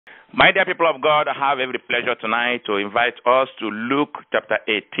My dear people of God, I have every pleasure tonight to invite us to Luke chapter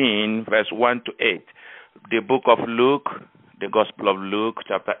 18, verse 1 to 8. The book of Luke, the Gospel of Luke,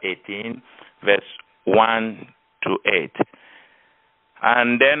 chapter 18, verse 1 to 8.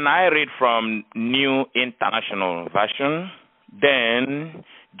 And then I read from New International Version. Then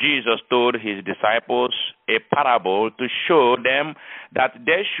Jesus told his disciples a parable to show them that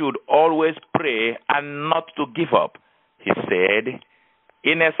they should always pray and not to give up. He said,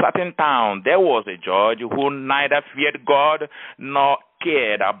 in a certain town there was a judge who neither feared God nor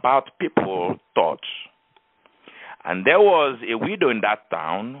cared about people's thoughts. And there was a widow in that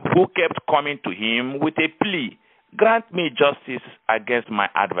town who kept coming to him with a plea, grant me justice against my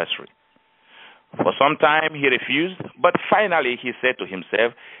adversary. For some time he refused, but finally he said to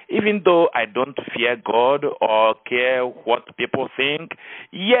himself, even though I don't fear God or care what people think,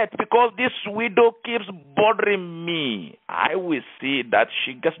 yet because this widow keeps bothering me, I will see that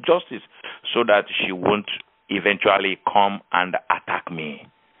she gets justice so that she won't eventually come and attack me.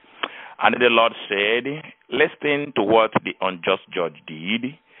 And the Lord said, listen to what the unjust judge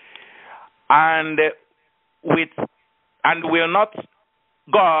did, and will not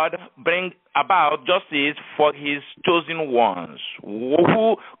God bring about justice for his chosen ones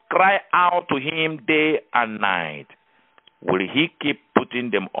who cry out to him day and night? Will he keep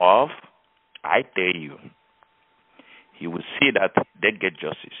putting them off? I tell you, he will see that they get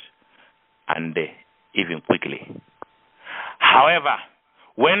justice, and even quickly. However,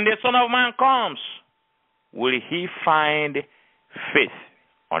 when the Son of Man comes, will he find faith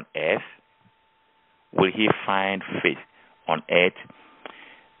on earth? Will he find faith on earth?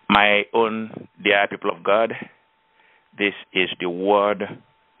 My own dear people of God, this is the word,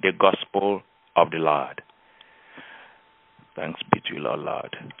 the gospel of the Lord. Thanks be to you,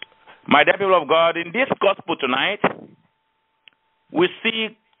 Lord. My dear people of God, in this gospel tonight, we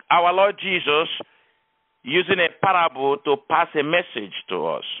see our Lord Jesus using a parable to pass a message to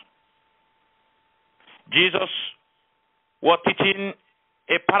us. Jesus was teaching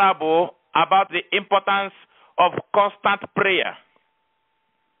a parable about the importance of constant prayer.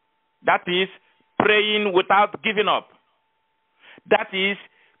 That is, praying without giving up. That is,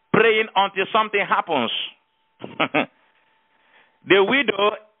 praying until something happens. The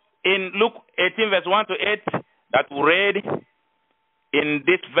widow in Luke 18, verse 1 to 8, that we read in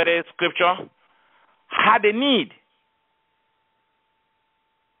this very scripture, had a need.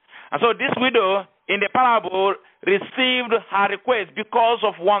 And so this widow in the parable received her request because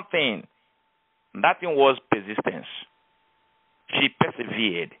of one thing. That thing was persistence. She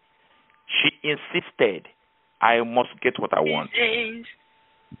persevered. She insisted, I must get what I want.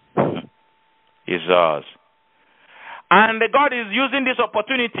 It's ours. And God is using this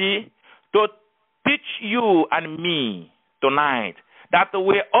opportunity to teach you and me tonight that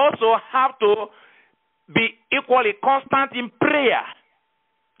we also have to be equally constant in prayer.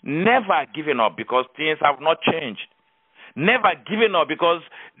 Never giving up because things have not changed. Never giving up because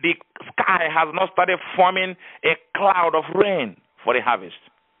the sky has not started forming a cloud of rain for the harvest.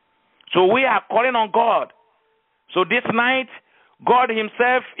 So we are calling on God. So this night, God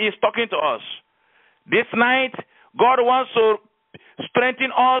himself is talking to us. This night, God wants to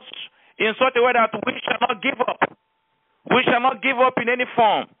strengthen us in such a way that we shall not give up. We shall not give up in any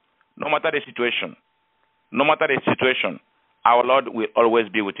form, no matter the situation. No matter the situation, our Lord will always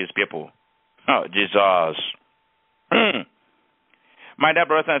be with his people. Oh, Jesus. My dear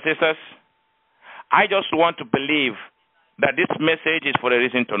brothers and sisters, I just want to believe that this message is for a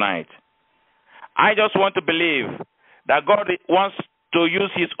reason tonight. I just want to believe that God wants to use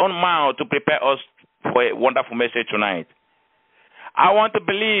his own mouth to prepare us for a wonderful message tonight. I want to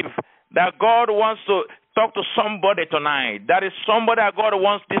believe that God wants to talk to somebody tonight. That is somebody that God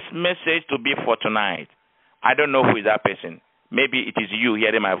wants this message to be for tonight. I don't know who is that person. Maybe it is you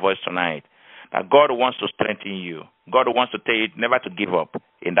hearing my voice tonight. That God wants to strengthen you. God wants to tell you never to give up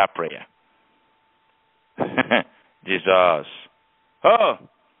in that prayer. Jesus. Oh.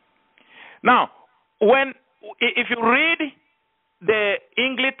 Now, if you read the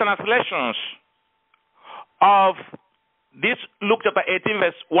English translations of this Luke chapter 18,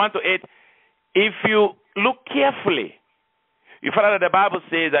 verse 1 to 8, if you look carefully, you find that the Bible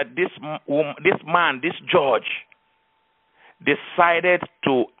says that this man, this judge, decided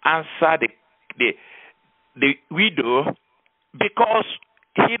to answer the widow because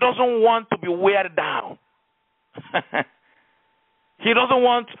he doesn't want to be weighed down. He doesn't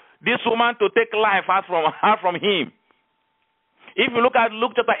want this woman to take life out from him. If you look at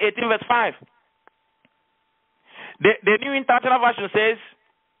Luke chapter 18, verse 5, the New International Version says,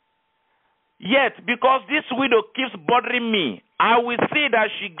 Yet, because this widow keeps bothering me, I will see that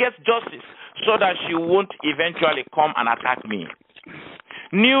she gets justice so that she won't eventually come and attack me.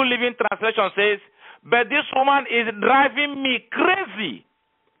 New Living Translation says, but this woman is driving me crazy.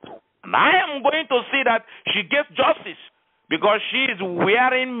 And I am going to see that she gets justice because she is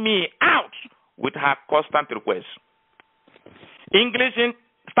wearing me out with her constant requests. English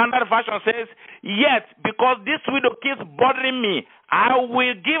Standard Version says, yet because this widow keeps bothering me, I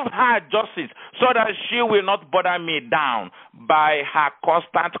will give her justice so that she will not bother me down by her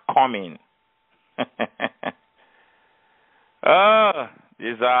constant coming. Oh,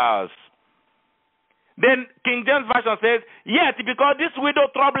 Jesus. Then King James Version says, yet because this widow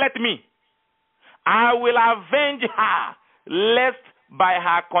troubleth me, I will avenge her, lest by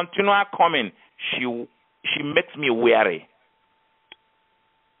her continual coming she makes me weary.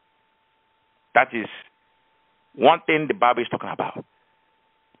 That is one thing the Bible is talking about.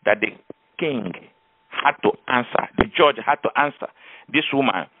 That the king had to answer, the judge had to answer this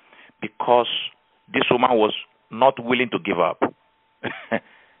woman because this woman was not willing to give up.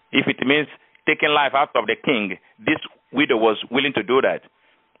 If it means taking life out of the king, this widow was willing to do that.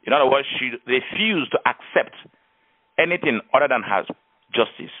 In other words, she refused to accept anything other than her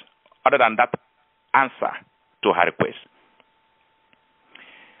justice, other than that answer to her request.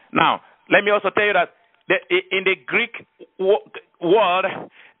 Now, let me also tell you that in the Greek word,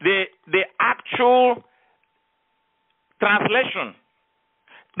 the actual translation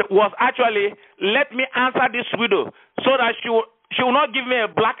was actually, let me answer this widow so that she will not give me a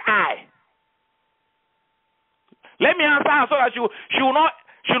black eye. Let me answer her so that she will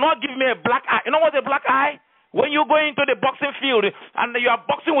not give me a black eye. You know what's a black eye? When you go into the boxing field and you are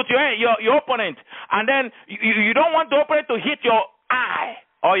boxing with your opponent, and then you don't want the opponent to hit your eye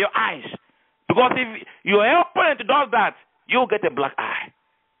or your eyes. Because if your opponent does that, you'll get a black eye.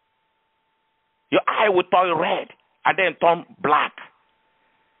 Your eye will turn red and then turn black.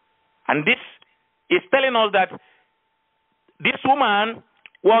 And this is telling us that this woman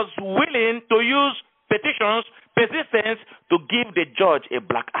was willing to use persistence to give the judge a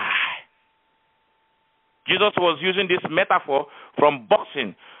black eye. Jesus was using this metaphor from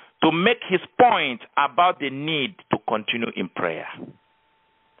boxing to make his point about the need to continue in prayer.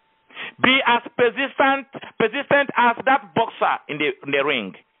 Be as persistent as that boxer in the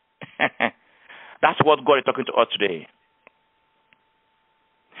ring. That's what God is talking to us today.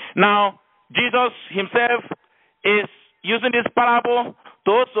 Now, Jesus himself is using this parable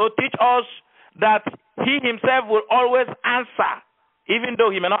to also teach us that he himself will always answer, even though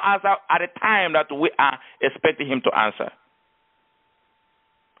he may not answer at the time that we are expecting him to answer.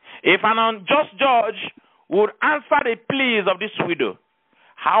 If an unjust judge would answer the pleas of this widow,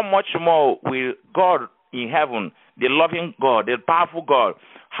 how much more will God in heaven, the loving God, the powerful God,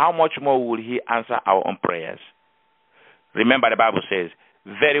 how much more will he answer our own prayers? Remember, the Bible says,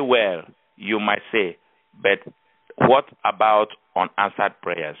 very well, you might say, but what about unanswered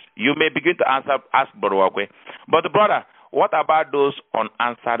prayers? You may begin to ask Brother Uwakwe, but brother, what about those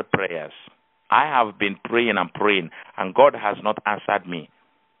unanswered prayers? I have been praying and God has not answered me.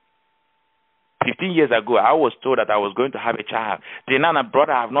 15 years ago, I was told that I was going to have a child. Till now, my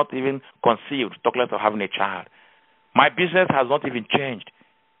brother, I have not even conceived, talk less of having a child. My business has not even changed.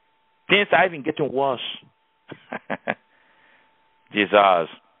 Things are even getting worse. Jesus.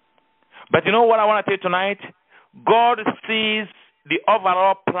 But you know what I want to tell you tonight? God sees the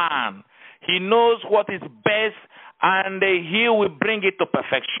overall plan. He knows what is best, and he will bring it to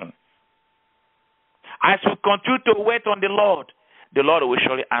perfection. As we continue to wait on the Lord will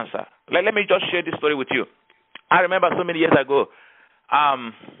surely answer. Let me just share this story with you. I remember so many years ago, I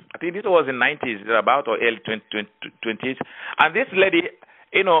think this was in the 90s, about or early 20s, and this lady,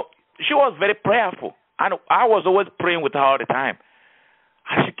 she was very prayerful, and I was always praying with her all the time.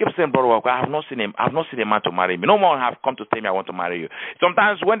 And she kept saying, Brother Uwakwe, I have not seen a man to marry me. No one have come to tell me I want to marry you.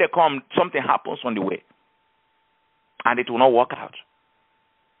 Sometimes when they come, something happens on the way, and it will not work out.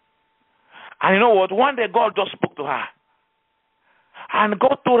 And you know what? One day God just spoke to her. And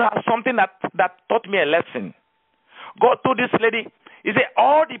God told her something that taught me a lesson. God told this lady, he said,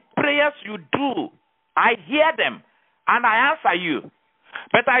 all the prayers you do, I hear them and I answer you.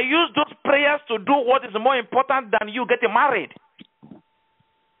 But I use those prayers to do what is more important than you getting married.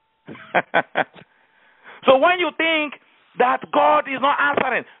 So when you think that God is not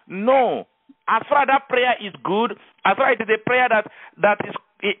answering, no. As far as that prayer is good, as far as it is a prayer that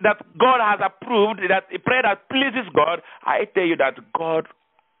God has approved, that a prayer that pleases God, I tell you that God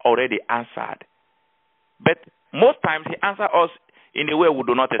already answered. But most times he answers us in a way we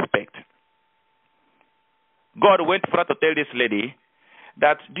do not expect. God went further to tell this lady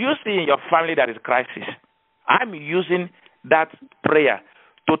that, do you see in your family that is crisis? I'm using that prayer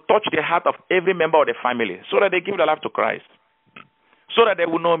to touch the heart of every member of the family so that they give their life to Christ, so that they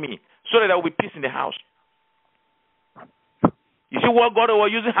will know me, so that there will be peace in the house. You see what God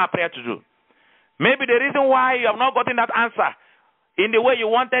was using her prayer to do? Maybe the reason why you have not gotten that answer in the way you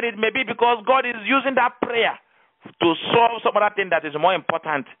wanted it may be because God is using that prayer to solve some other thing that is more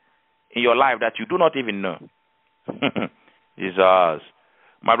important in your life that you do not even know. Jesus.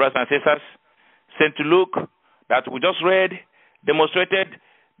 My brothers and sisters, St. Luke, that we just read, demonstrated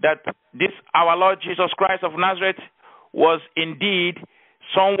that this our Lord Jesus Christ of Nazareth was indeed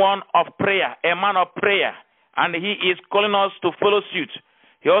someone of prayer, a man of prayer, and he is calling us to follow suit.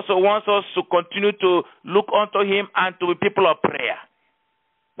 He also wants us to continue to look unto him and to be people of prayer.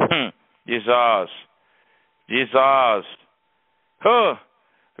 Jesus. Jesus. Oh,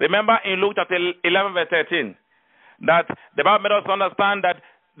 remember in Luke chapter 11 verse 13 that the Bible made us understand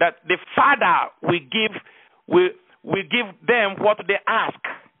that the Father will give them what they ask.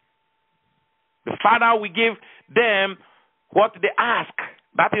 The Father will give them what they ask.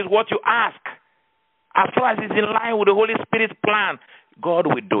 That is what you ask. As far as it's in line with the Holy Spirit's plan, God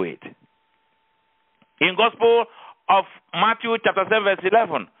will do it. In Gospel of Matthew chapter 7 verse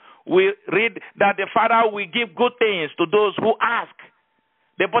 11, we read that the Father will give good things to those who ask.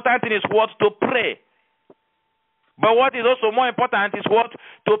 The important thing is what? To pray. But what is also more important is what?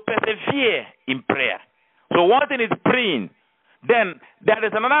 To persevere in prayer. So one thing is praying. Then there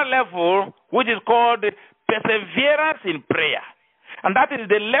is another level which is called perseverance in prayer. And that is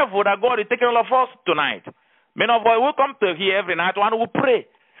the level that God is taking all of us tonight. Many of us will come to here every night and will pray.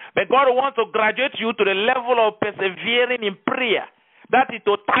 But God wants to graduate you to the level of persevering in prayer. That is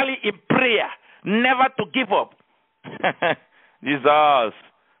totally in prayer. Never to give up. Jesus.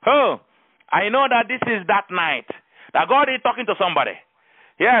 Oh, I know that this is that night that God is talking to somebody.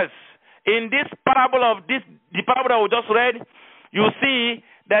 Yes. In this parable the parable that we just read, you see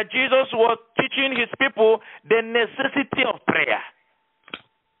that Jesus was teaching his people the necessity of prayer.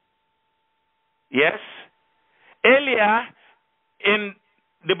 Yes. Earlier in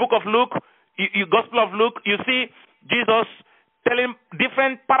the book of Luke, Gospel of Luke, you see Jesus telling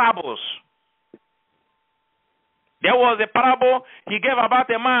different parables. There was a parable he gave about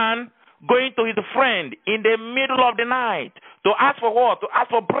a man going to his friend in the middle of the night to ask for what? To ask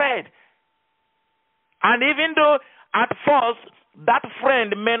for bread. And even though at first that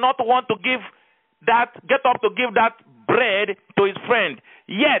friend may not want to get up to give that bread to his friend,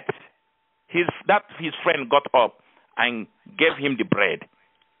 yet his friend got up and gave him the bread.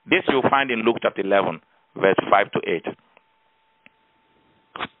 This you'll find in Luke chapter 11, verse 5 to 8.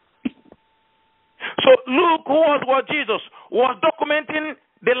 So Luke, who was what Jesus, was documenting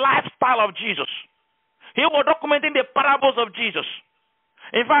the lifestyle of Jesus. He was documenting the parables of Jesus.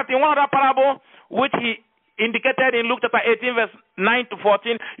 In fact, in one other parable, which he indicated in Luke chapter 18, verse 9 to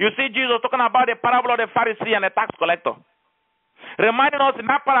 14, you see Jesus talking about the parable of the Pharisee and the tax collector. Reminding us in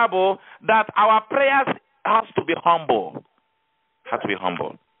that parable that our prayers has to be humble. Has to be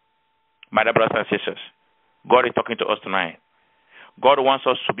humble. My dear brothers and sisters, God is talking to us tonight. God wants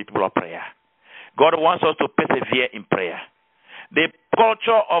us to be people of prayer. God wants us to persevere in prayer. The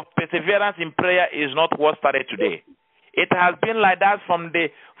culture of perseverance in prayer is not what started today. It has been like that from the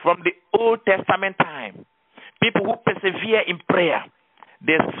Old Testament time. People who persevere in prayer,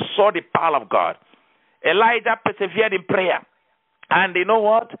 they saw the power of God. Elijah persevered in prayer. And you know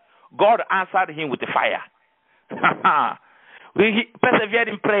what? God answered him with the fire. He persevered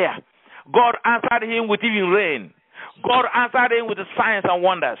in prayer. God answered him with even rain. God answered him with the signs and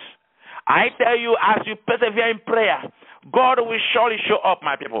wonders. I tell you, as you persevere in prayer, God will surely show up,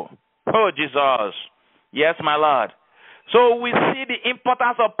 my people. Oh, Jesus. Yes, my Lord. So we see the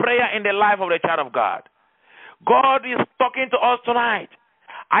importance of prayer in the life of the child of God. God is talking to us tonight.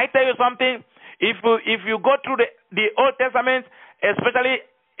 I tell you something. If you go through the Old Testament, especially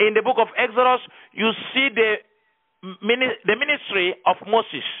in the book of Exodus, you see the ministry of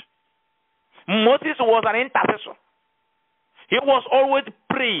Moses. Moses was an intercessor. He was always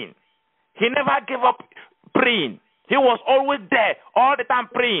praying. He never gave up praying. He was always there, all the time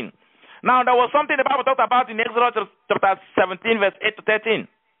praying. Now, there was something the Bible talked about in Exodus chapter 17, verse 8 to 13.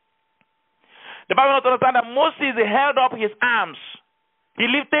 The Bible understands that Moses held up his arms. He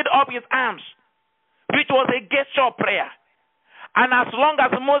lifted up his arms, which was a gesture of prayer. And as long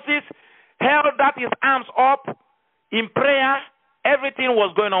as Moses held that his arms up in prayer, everything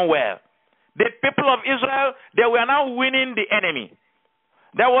was going on well. The people of Israel, they were now winning the enemy.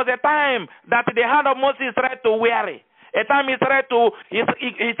 There was a time that the hand of Moses started to weary. A time he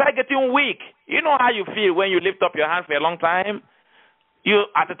started getting weak. You know how you feel when you lift up your hand for a long time?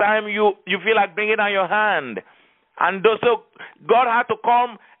 At the time you feel like bringing down your hand. And so God had to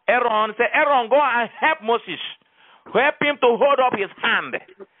call Aaron, say, Aaron, go and help Moses. Help him to hold up his hand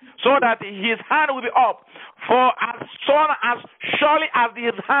so that his hand will be up. For as surely as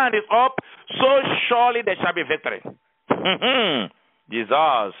his hand is up, so surely there shall be victory.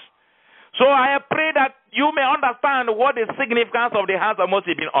 Jesus. So I pray that you may understand what the significance of the hands of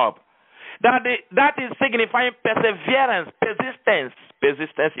Moses being up. That is signifying perseverance,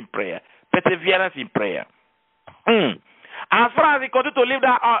 persistence in prayer, perseverance in prayer. As far as he continued to lift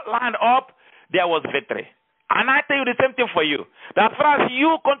that land up, there was victory. And I tell you the same thing for you. That as far as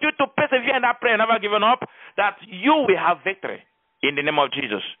you continue to persevere in that prayer, never giving up, that you will have victory in the name of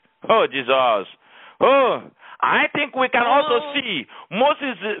Jesus. Oh, Jesus. Oh, I think we can also see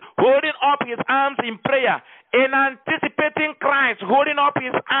Moses holding up his arms in prayer, in anticipating Christ holding up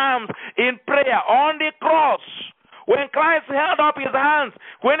his arms in prayer on the cross. When Christ held up his hands,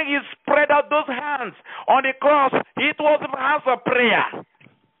 when he spread out those hands on the cross, it was an answer prayer.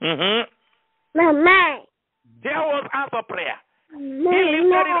 Mama. There was answer prayer. He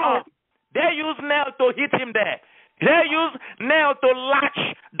lifted it up. They used nail to hit him there. They used nail to latch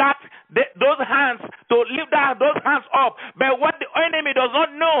those hands, to lift those hands up. But what the enemy does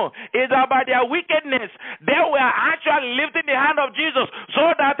not know is that by their wickedness, they were actually lifting the hand of Jesus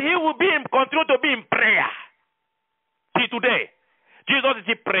so that he will continue to be in prayer. See, today, Jesus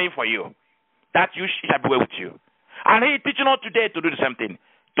is praying for you, that you shall be well with you. And he is teaching us today to do the same thing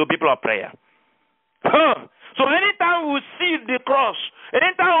to people of prayer. So anytime we see the cross,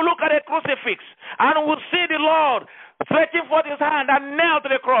 anytime we look at the crucifix, and we see the Lord stretching forth his hand and nailed to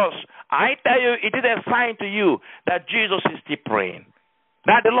the cross, I tell you, it is a sign to you that Jesus is still praying,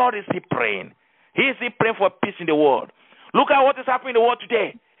 that the Lord is still praying. He is still praying for peace in the world. Look at what is happening in the world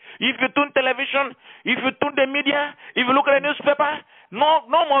today. If you tune television, if you tune the media, if you look at the newspaper, no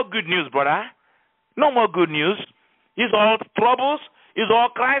more good news, brother. No more good news. It's all troubles. It's all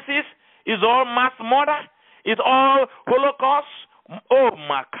crisis. It's all mass murder. It's all Holocaust. Oh,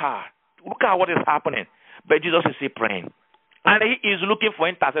 my God. Look at what is happening. But Jesus is still praying. And he is looking for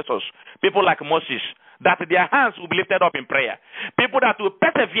intercessors. People like Moses, that their hands will be lifted up in prayer. People that will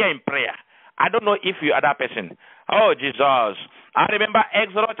persevere in prayer. I don't know if you are that person. Oh, Jesus. I remember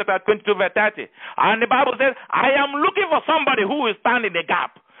Exodus chapter 22, verse 30. And the Bible says, I am looking for somebody who will stand in the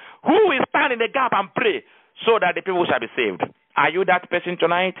gap. Who will stand in the gap and pray so that the people shall be saved. Are you that person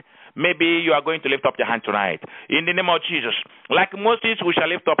tonight? Maybe you are going to lift up your hand tonight. In the name of Jesus. Like Moses, we shall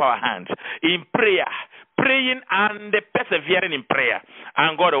lift up our hands in prayer. Praying and persevering in prayer.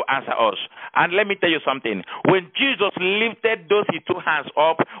 And God will answer us. And let me tell you something. When Jesus lifted those his two hands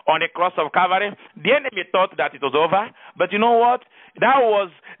up on the cross of Calvary, the enemy thought that it was over. But you know what? That was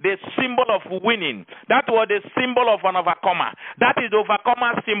the symbol of winning. That was the symbol of an overcomer. That is the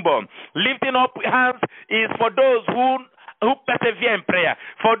overcomer symbol. Lifting up hands is for those who persevere in prayer,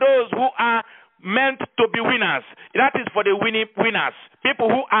 for those who are meant to be winners. That is for the winners, people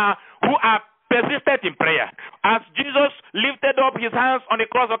who are persistent in prayer. As Jesus lifted up his hands on the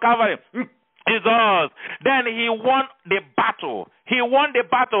cross of Calvary, Jesus, then he won the battle. He won the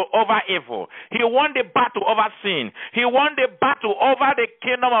battle over evil. He won the battle over sin. He won the battle over the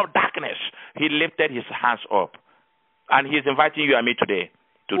kingdom of darkness. He lifted his hands up. And he is inviting you and me today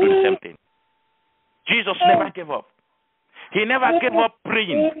to do the same thing. Jesus never gave up. He never gave up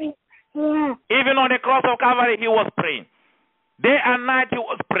praying. Even on the cross of Calvary, he was praying. Day and night, he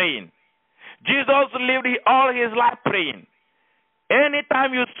was praying. Jesus lived all his life praying.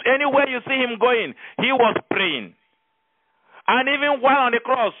 Anywhere you see him going, he was praying. And even while on the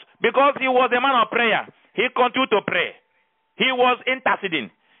cross, because he was a man of prayer, he continued to pray. He was interceding.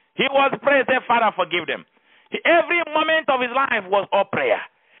 He was praying, say, Father, forgive them. Every moment of his life was all prayer.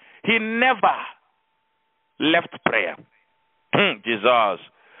 He never left prayer. Jesus.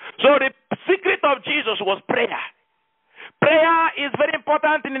 So the secret of Jesus was prayer. Prayer is very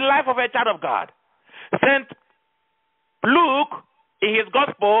important in the life of a child of God. St. Luke, in his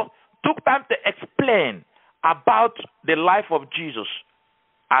gospel, took time to explain about the life of Jesus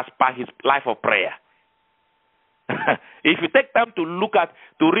as per his life of prayer. If you take time to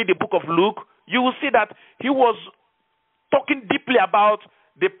read the book of Luke, you will see that he was talking deeply about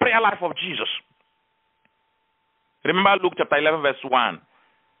the prayer life of Jesus. Remember Luke chapter 11, verse 1.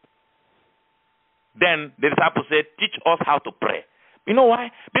 Then the disciples said, teach us how to pray. You know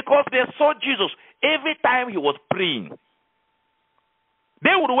why? Because they saw Jesus every time he was praying.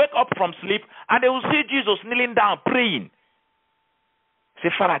 They would wake up from sleep and they would see Jesus kneeling down praying. Say,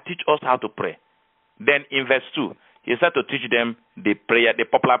 Father, teach us how to pray. Then in verse 2, he said to teach them the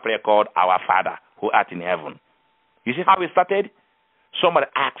popular prayer called Our Father who art in heaven. You see how it started? somebody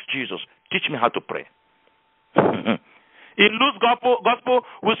asked Jesus, teach me how to pray. In Luke's gospel,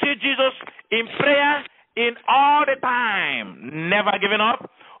 we see Jesus in prayer in all the time, never giving up.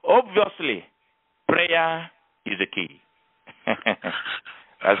 Obviously, prayer is the key.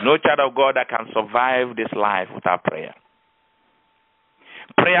 There's no child of God that can survive this life without prayer.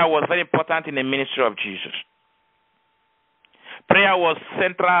 Prayer was very important in the ministry of Jesus. Prayer was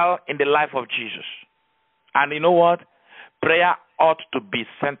central in the life of Jesus. And you know what? Prayer ought to be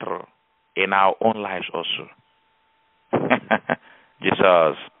central in our own lives also.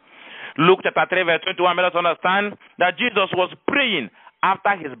 Jesus. Luke chapter 3 verse 21 made us understand that Jesus was praying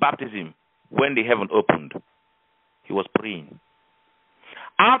after his baptism when the heaven opened. He was praying.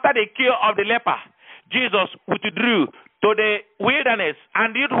 After the cure of the leper, Jesus withdrew to the wilderness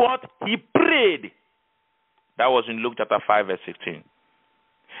and did what? He prayed. That was in Luke chapter 5 verse 16.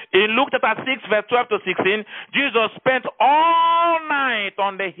 In Luke chapter 6 verse 12 to 16, Jesus spent all night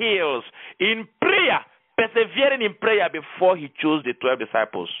on the hills in prayer, persevering in prayer before he chose the 12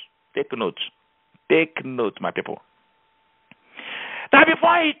 disciples. Take note. Take note, my people. That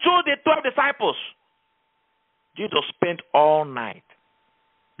before he chose the 12 disciples, Jesus spent all night.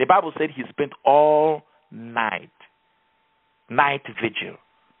 The Bible said he spent all night vigil,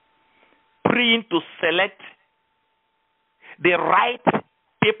 praying to select the right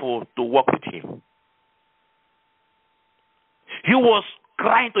people to work with him. He was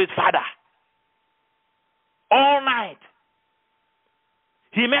crying to his Father all night.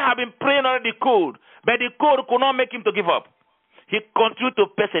 He may have been praying under the cold, but the cold could not make him to give up. He continued to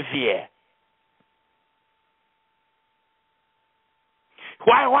persevere.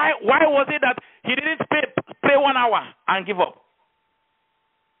 Why was it that he didn't pray 1 hour and give up?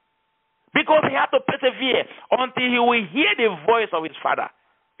 Because he had to persevere until he will hear the voice of his Father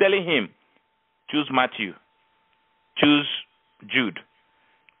telling him, choose Matthew, choose Jude,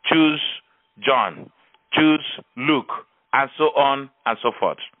 choose John, choose Luke, and so on and so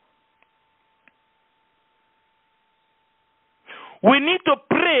forth. We need to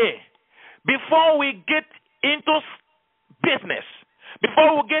pray before we get into business,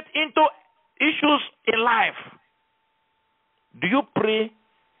 before we get into issues in life. Do you pray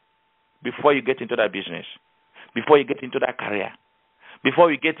before you get into that business, before you get into that career,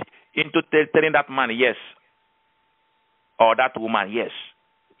 before you get into telling that man yes, or that woman yes,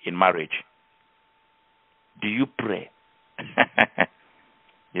 in marriage? Do you pray?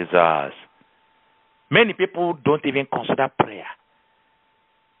 Jesus. Many people don't even consider prayer.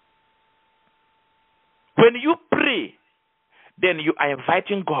 When you pray, then you are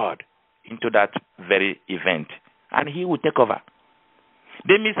inviting God into that very event, and he will take over.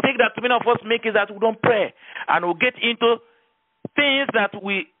 The mistake that many of us make is that we don't pray, and we get into things that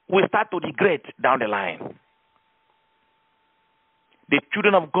we start to regret down the line. The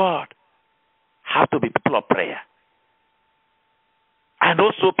children of God have to be people of prayer, and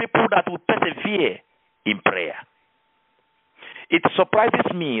also people that will persevere in prayer. It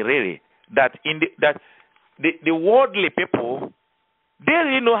surprises me really that the worldly people, they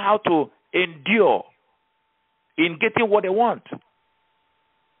really know how to endure in getting what they want.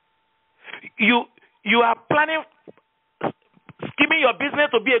 You are planning, scheming your business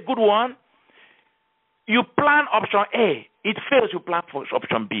to be a good one. You plan option A. It fails, you plan for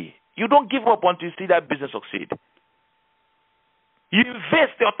option B. You don't give up until you see that business succeed. You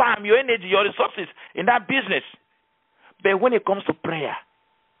invest your time, your energy, your resources in that business. But when it comes to prayer,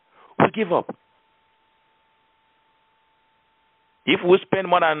 we give up. If we spend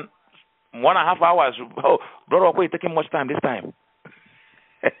more than 1.5 hours, oh, Brother Uwakwe, it's taking much time this time.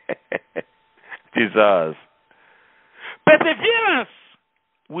 Jesus. Perseverance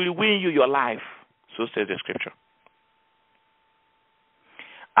will win you your life, so says the scripture.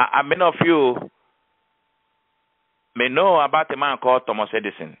 Many of you may know about a man called Thomas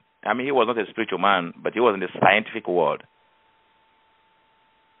Edison. I mean, he was not a spiritual man, but he was in the scientific world.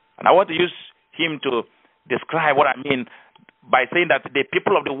 And I want to use him to describe what I mean by saying that the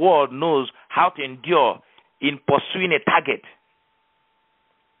people of the world knows how to endure in pursuing a target.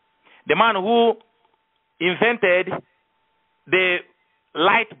 The man who invented the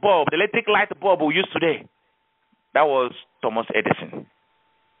light bulb, the electric light bulb we use today, that was Thomas Edison.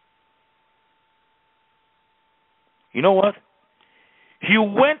 You know what? He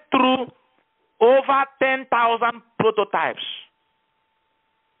went through over 10,000 prototypes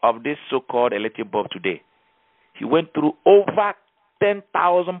of this so-called electric bulb today. He went through over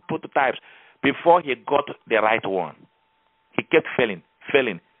 10,000 prototypes before he got the right one. He kept failing.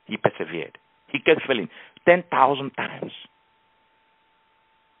 He persevered. He kept failing 10,000 times.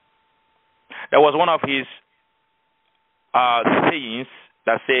 There was one of his sayings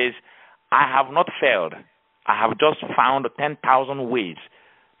that says, I have not failed. I have just found 10,000 ways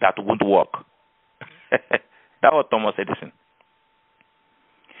that won't work. That was Thomas Edison.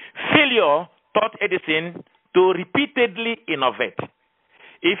 Failure taught Edison to repeatedly innovate.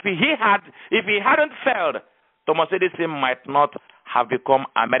 If he hadn't failed, Thomas Edison might not have become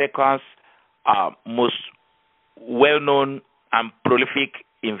America's most well-known and prolific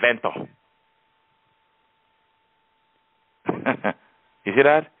inventor. You see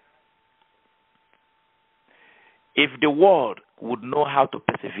that? If the world would know how to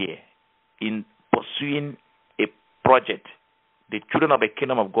persevere in pursuing a project, the children of the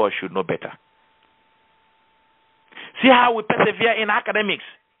kingdom of God should know better. See how we persevere in academics.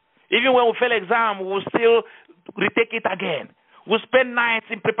 Even when we fail exam, we'll still retake it again. We spend nights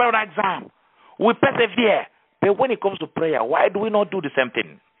in preparing an exam. We persevere. But when it comes to prayer, why do we not do the same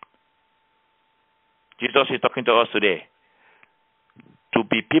thing? Jesus is talking to us today to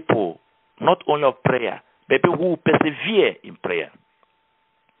be people not only of prayer, but people who persevere in prayer.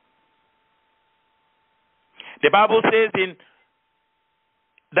 The Bible says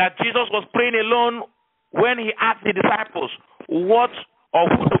that Jesus was praying alone when he asked the disciples, what or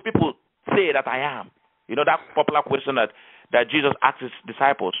who do people say that I am? You know that popular question that Jesus asked his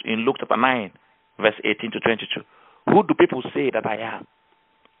disciples in Luke chapter 9, verse 18 to 22. Who do people say that I am?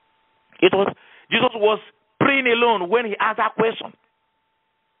 Jesus was praying alone when he asked that question.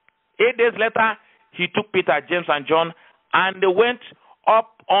 8 days later, he took Peter, James, and John, and they went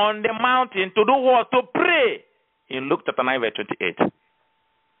up on the mountain to do what? To pray. In Luke chapter 9, verse 28.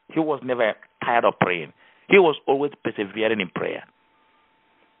 He was never tired of praying. He was always persevering in prayer.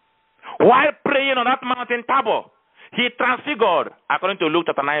 While praying on that mountain Tabor, he transfigured, according to Luke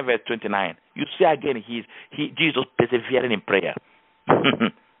chapter 9, verse 29. You see again, Jesus persevering in prayer.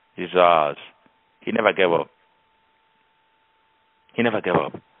 Jesus. He never gave up. He never gave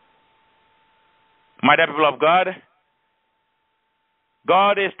up. My dear people of God,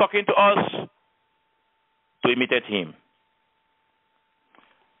 God is talking to us to imitate him.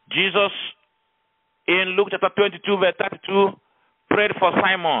 Jesus, in Luke chapter 22, verse 32, prayed for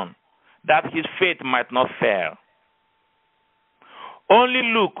Simon that his faith might not fail. Only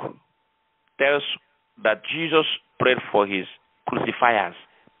Luke tells that Jesus prayed for his crucifiers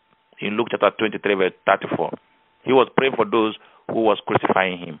in Luke chapter 23, verse 34. He was praying for those who was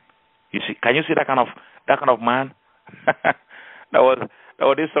crucifying him. You see, can you see that kind of man? that was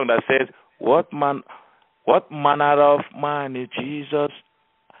this song that says, What manner of man is Jesus?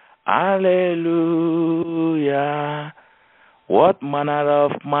 Hallelujah. What manner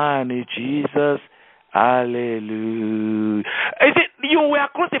of man is Jesus? Hallelujah. Is it you were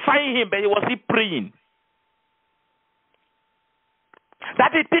crucifying him, but he was praying?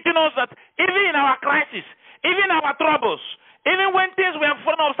 That is teaching us that even in our crisis, even in our troubles, even when things were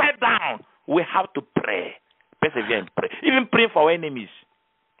falling upside down, we have to pray. Persevere and pray. Even pray for our enemies.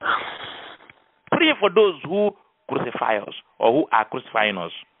 Pray for those who crucify us or who are crucifying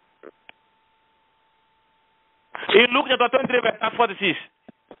us. In Luke chapter 23, verse 46,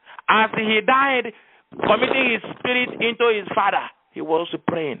 as he died, committing his spirit into his Father, he was also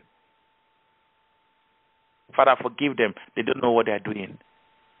praying. Father, forgive them. They don't know what they are doing.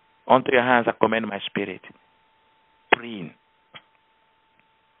 Unto your hands I commend my spirit. Praying.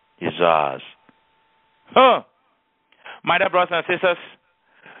 Jesus. My dear brothers and sisters,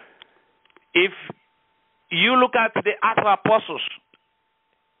 if you look at the Acts of Apostles,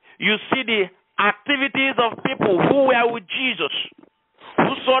 you see the activities of people who were with Jesus,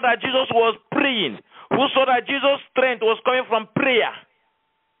 who saw that Jesus was praying, who saw that Jesus' strength was coming from prayer.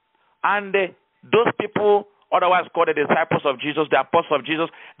 And those people, otherwise called the disciples of Jesus, the apostles of Jesus,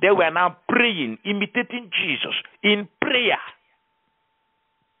 they were now praying, imitating Jesus in prayer.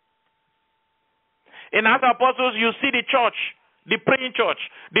 In Acts of Apostles, you see the church, the praying church,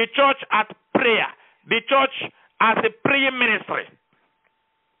 the church at prayer, the church as a praying ministry.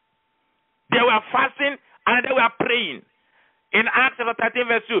 They were fasting and they were praying. In Acts 13,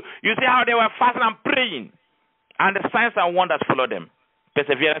 verse 2, you see how they were fasting and praying. And the signs and wonders followed them.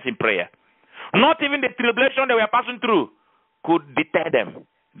 Perseverance in prayer. Not even the tribulation they were passing through could deter them.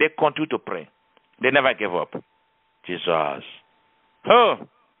 They continued to pray. They never gave up. Jesus. Oh,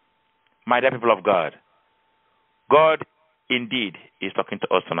 my dear people of God. God indeed is talking to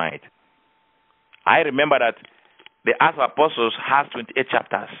us tonight. I remember that the Acts of Apostles has 28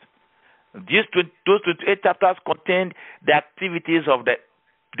 chapters. Those 28 chapters contain the activities of the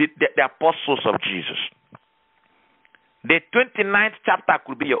apostles of Jesus. The 29th chapter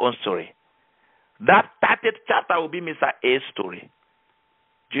could be your own story. That 30th chapter will be Mr. A's story.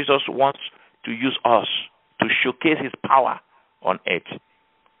 Jesus wants to use us to showcase his power on earth.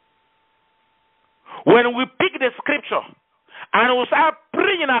 When we pick the scripture and we start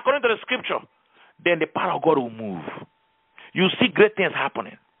praying according to the scripture, then the power of God will move. You see great things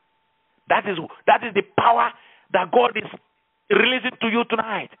happening. That is the power that God is releasing to you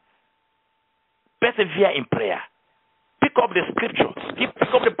tonight. Persevere in prayer. Pick up the scripture.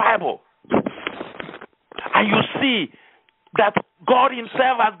 Pick up the Bible. And you see that God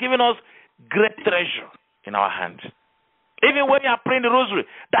himself has given us great treasure in our hands. Even when you are praying the rosary,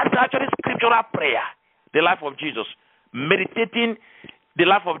 that's actually scriptural prayer. The life of Jesus. Meditating the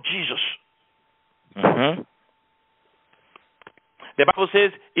life of Jesus. The Bible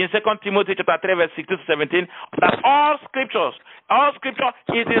says in 2 Timothy chapter 3, verse 16 to 17, that all scripture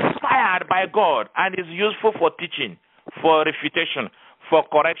is inspired by God and is useful for teaching, for refutation, for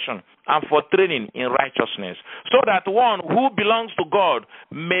correction, and for training in righteousness, so that one who belongs to God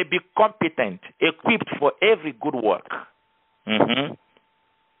may be competent, equipped for every good work.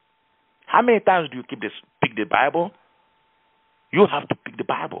 How many times do you pick the Bible? You have to pick the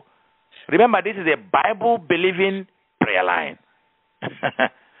Bible. Remember, this is a Bible-believing prayer line.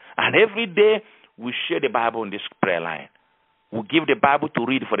 And every day, we share the Bible in this prayer line. We give the Bible to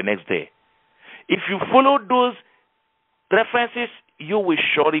read for the next day. If you follow those references, you will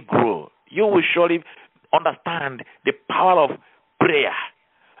surely grow. You will surely understand the power of prayer.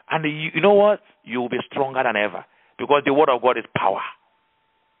 And you know what? You will be stronger than ever. Because the word of God is power.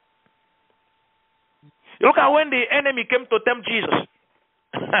 Look at when the enemy came to tempt Jesus.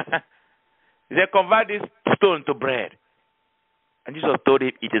 They convert this stone to bread. And Jesus told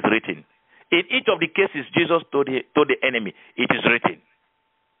him, it is written. In each of the cases, Jesus told the enemy, it is written.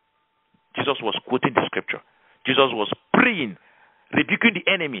 Jesus was quoting the scripture. Jesus was praying, rebuking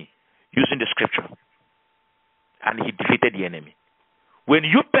the enemy using the scripture. And he defeated the enemy. When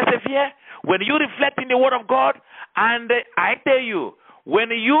you persevere, when you reflect in the word of God, and I tell you,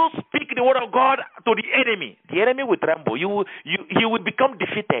 when you speak the word of God to the enemy will tremble. He will become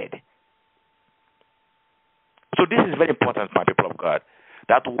defeated. So this is very important, my people of God,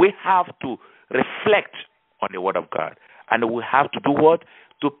 that we have to reflect on the word of God. And we have to do what?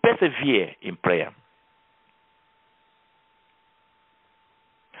 To persevere in prayer.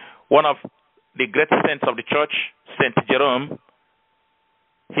 One of the great saints of the church, Saint Jerome,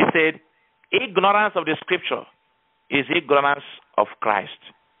 he said, ignorance of the scripture is ignorance of Christ.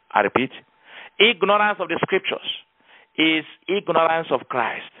 I repeat, ignorance of the scriptures is ignorance of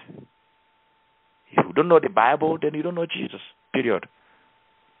Christ. If you don't know the Bible, then you don't know Jesus. Period.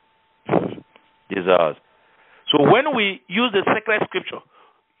 Jesus. So when we use the sacred scripture,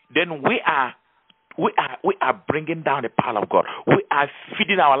 then we are bringing down the power of God. We are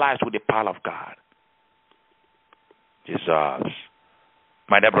feeding our lives with the power of God. Jesus.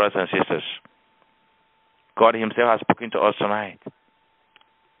 My dear brothers and sisters, God himself has spoken to us tonight.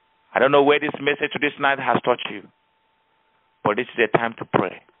 I don't know where this message to this night has touched you, but this is a time to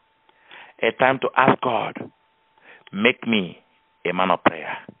pray. A time to ask God, make me a man of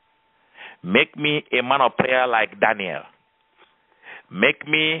prayer. Make me a man of prayer like Daniel. Make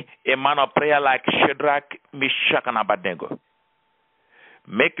me a man of prayer like Shadrach, Meshach, and Abednego.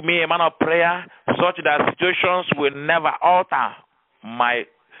 Make me a man of prayer such that situations will never alter my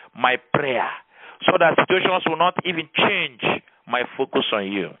prayer, so that situations will not even change my focus on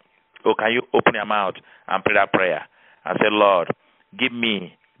you. Or can you open your mouth and pray that prayer and say, Lord, give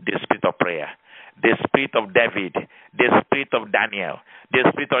me the spirit of prayer, the spirit of David, the spirit of Daniel, the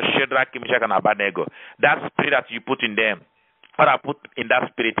spirit of Shadrach, Meshach, and Abednego, that spirit that you put in them, but I put in that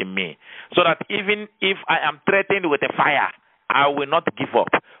spirit in me, so that even if I am threatened with a fire, I will not give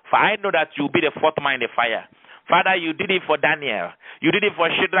up, for I know that you will be the fourth man in the fire. Father, you did it for Daniel. You did it for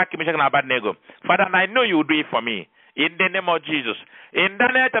Shadrach, Meshach, and Abednego. Father, and I know you will do it for me. In the name of Jesus. In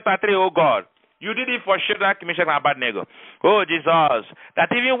Daniel chapter 3, oh God, you did it for Shadrach, Meshach, and Abednego. Oh, Jesus.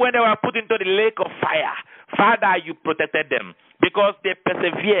 That even when they were put into the lake of fire, Father, you protected them because they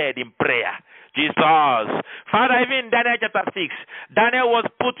persevered in prayer. Jesus. Father, even in Daniel chapter 6, Daniel was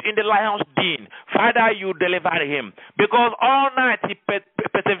put in the lion's den. Father, you delivered him because all night he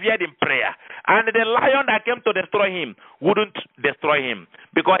persevered in prayer. And the lion that came to destroy him wouldn't destroy him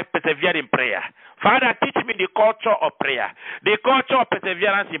because he persevered in prayer. Father, teach me the culture of prayer, the culture of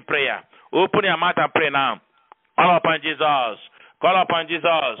perseverance in prayer. Open your mouth and pray now. Call upon Jesus. Call upon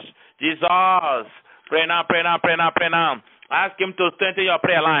Jesus. Jesus. Pray now, pray now, pray now, pray now. Ask him to strengthen your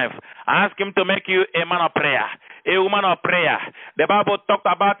prayer life. Ask him to make you a man of prayer, a woman of prayer. The Bible talked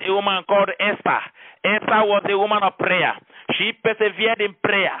about a woman called Esther. Esther was a woman of prayer. She persevered in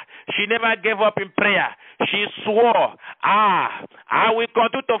prayer. She never gave up in prayer. She swore, I will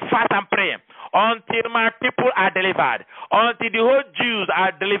continue to fast and pray until my people are delivered, until the whole Jews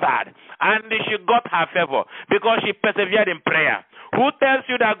are delivered. And she got her favor because she persevered in prayer. Who tells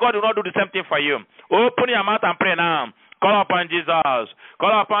you that God will not do the same thing for you? Open your mouth and pray now. Call upon Jesus.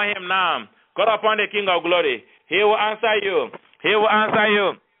 Call upon him now. Call upon the King of Glory. He will answer you. He will answer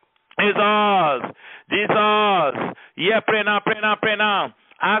you. Jesus. Jesus. Yeah, pray now, pray now, pray now.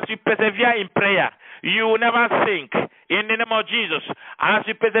 As you persevere in prayer, you will never sink. In the name of Jesus. As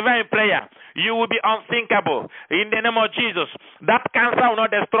you persevere in prayer, you will be unsinkable. In the name of Jesus. That cancer will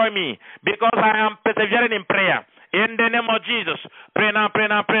not destroy me because I am persevering in prayer. In the name of Jesus. Pray now, pray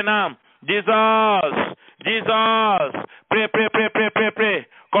now, pray now. Jesus. Jesus. Pray, pray, pray, pray, pray, pray.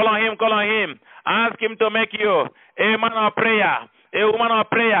 Call on him, call on him. Ask him to make you a man of prayer, a woman of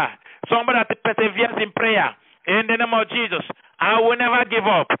prayer, somebody that perseveres in prayer. In the name of Jesus. I will never give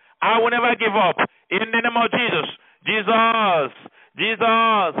up. I will never give up. In the name of Jesus. Jesus.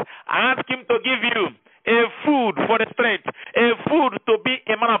 Jesus. Ask him to give you a food for the strength, a food to be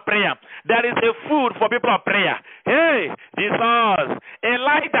a man of prayer. That is a food for people of prayer. Hey, Jesus.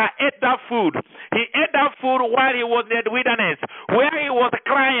 Elijah ate that food. He ate that food while he was in the wilderness, where he was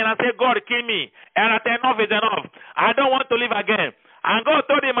crying and said, God, kill me. And I said, enough is enough. I don't want to live again. And God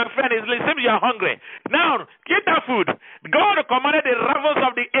told him, my friend, it seems you are hungry. Now, eat that food. God commanded the ravens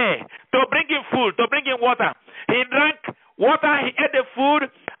of the air to bring him food, to bring him water. He drank water, he ate the food,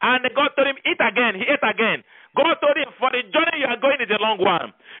 and God told him, eat again. He ate again. God told him, for the journey you are going is a long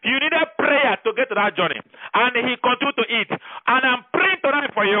one. You needed prayer to get to that journey. And he continued to eat. And I'm praying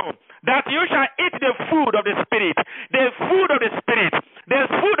tonight for you that you shall eat the food of the Spirit. The food of the Spirit. The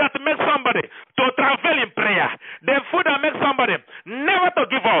food that makes somebody to travel in prayer. The food that makes somebody never to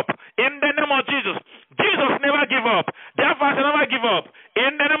give up. In the name of Jesus. Jesus never give up. Therefore, I shall never give up.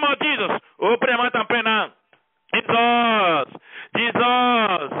 In the name of Jesus. Open your mouth and pray now. Jesus.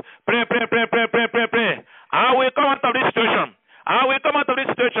 Jesus. Pray, pray, pray, pray, pray, pray, pray. I will come out of this situation. I will come out of this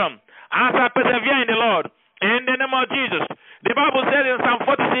situation as I persevere in the Lord. In the name of Jesus. The Bible says in Psalm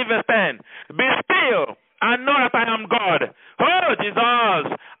 46 verse 10, be still and know that I am God. Oh,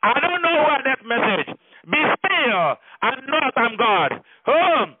 Jesus. I don't know what that message. Be still and know that I'm God.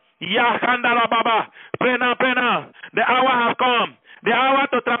 Oh, Yakandara Baba. Pray now, pray now. The hour has come. The hour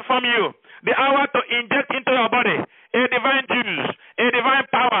to transform you. The hour to inject into your body a divine juice, a divine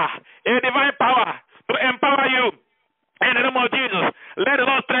power to empower you. In the name of Jesus, let the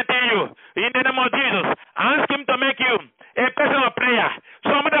Lord strengthen you. In the name of Jesus, ask him to make you a person of prayer,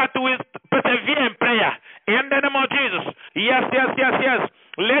 somebody that will persevere in prayer. In the name of Jesus, yes, yes, yes, yes.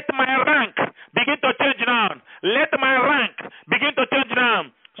 Let my rank begin to change now. Let my rank begin to change now,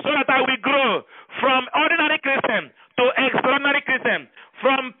 so that I will grow from ordinary Christian to extraordinary Christian,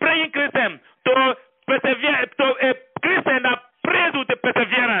 from praying Christian to persevere to a Christian that prays with the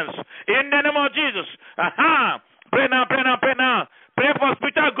perseverance. In the name of Jesus. Aha. Pray now, pray now, pray now. Pray for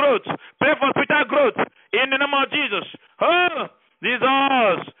spiritual growth. Pray for spiritual growth. In the name of Jesus. Oh,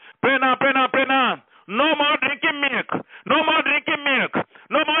 Jesus. Pray now, pray now, pray now. No more drinking milk. No more drinking milk.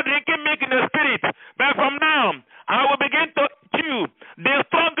 No more drinking milk in the spirit. But from now, I will begin to chew the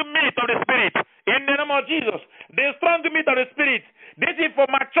strong meat of the spirit. In the name of Jesus. The strong meat of the spirit. This is for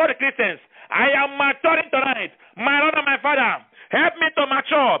mature Christians. I am maturing tonight. My Lord and my Father, help me to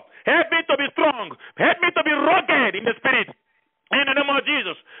mature. Help me to be strong. Help me to be rugged in the spirit. In the name of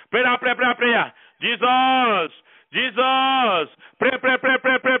Jesus. Pray, pray, pray, pray. Jesus. Jesus. Pray, pray, pray,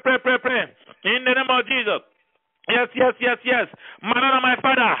 pray, pray, pray, pray, pray. In the name of Jesus. Yes, yes, yes, yes. My Lord and my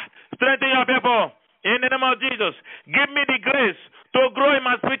Father, strengthen your people. In the name of Jesus. Give me the grace to grow in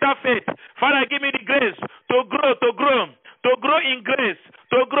my spiritual faith. Father, give me the grace to grow in grace,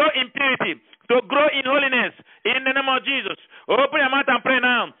 to grow in purity, to grow in holiness. In the name of Jesus. Open your mouth and pray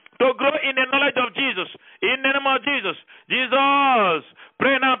now. To grow in the knowledge of Jesus. In the name of Jesus. Jesus.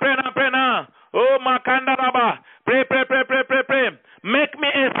 Pray now, pray now, pray now. Oh, Makanda Rabba. Pray, pray, pray, pray, pray, pray. Make me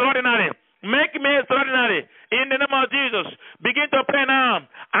extraordinary. Make me extraordinary. In the name of Jesus. Begin to pray now.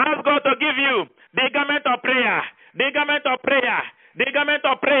 Ask God to give you the garment of prayer. The garment of prayer. The garment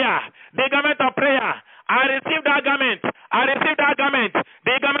of prayer. The garment of prayer. I receive that garment. I receive that garment.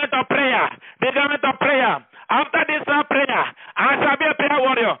 The garment of prayer. The garment of prayer. After this prayer, I shall be a prayer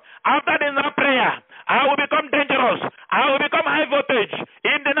warrior. After this prayer, I will become dangerous. I will become high voltage.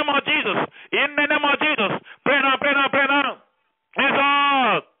 In the name of Jesus. In the name of Jesus. Pray now, pray now, pray now.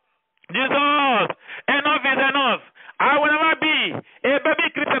 Jesus. Jesus. Enough is enough. I will never be a baby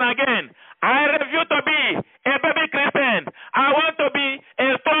Christian again. I refuse to be a baby Christian. I want to be a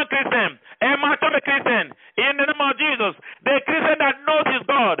strong Christian, a mature Christian. In the name of Jesus, the Christian that knows his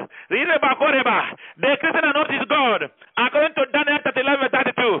God. The Christian that knows his God. According to Daniel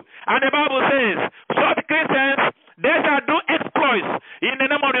 11:32, and the Bible says,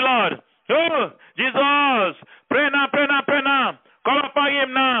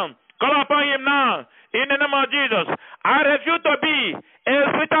 name of Jesus. I refuse to be a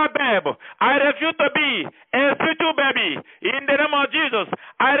spiritual babe. I refuse to be a spiritual baby. In the name of Jesus,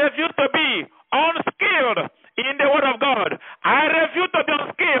 I refuse to be unskilled in the word of God. I refuse to be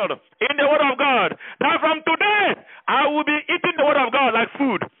unskilled in the word of God. That from today, I will be eating the word of God like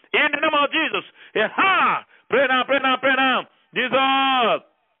food. In the name of Jesus. Ha! Pray now, pray now, pray now. Jesus.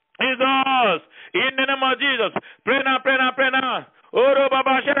 Jesus. In the name of Jesus. Pray now, pray now, pray now. Oro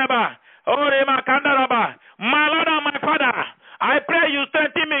Baba Shereba. Ore Makandaraba. My Lord and my Father, I pray you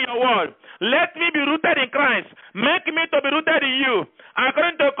strengthen me in your word. Let me be rooted in Christ. Make me to be rooted in you.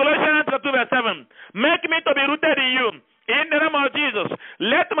 According to Colossians 2 verse 7. Make me to be rooted in you. In the name of Jesus.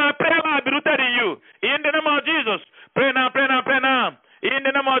 Let my prayer be rooted in you. In the name of Jesus. Pray now, pray now, pray now. In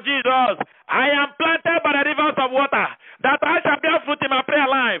the name of Jesus. I am planted by the rivers of water, that I shall bear fruit in my prayer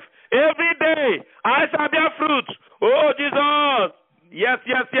life. Every day I shall bear fruit. Oh, Jesus. Yes,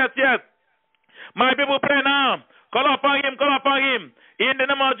 yes, yes, yes. My people, pray now. Call upon him, call upon him. In the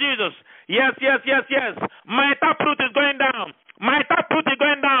name of Jesus. Yes, yes, yes, yes. My taproot is going down. My taproot is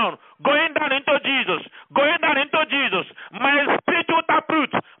going down. Going down into Jesus. Going down into Jesus. My spiritual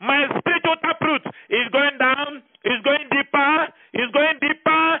taproot. My spiritual taproot is going down. Is going deeper. Is going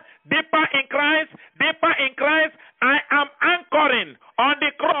deeper. Deeper in Christ. Deeper in Christ. I am anchoring on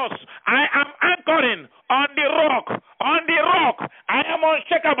the cross. I am anchoring on the rock. On the rock. I am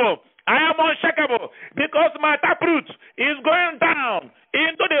unshakable. I am unshakable because my taproot is going down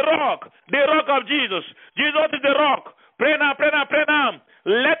into the rock of Jesus. Jesus is the rock. Pray now, pray now, pray now.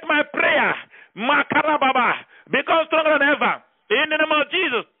 Let my prayer, Makarababa, become stronger than ever. In the name of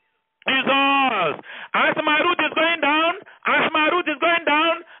Jesus. Jesus. As my root is going down, as my root is going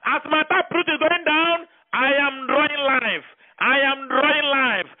down, as my taproot is going down, I am drawing life. I am drawing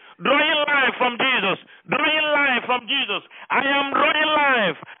life. Drawing life from Jesus. Drawing life from Jesus. I am drawing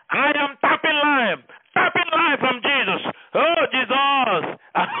life. I am tapping life. Tapping life from Jesus. Oh, Jesus.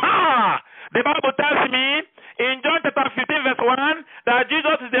 Aha! The Bible tells me in John chapter 15 verse 1 that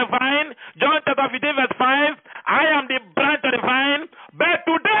Jesus is the vine. John chapter 15 verse 5, I am the branch of the vine. But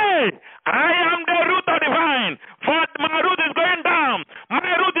today, I am the root of the vine. For my root is going down. My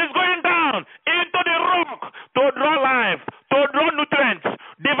root is going down into the rock to draw life, to draw nutrients,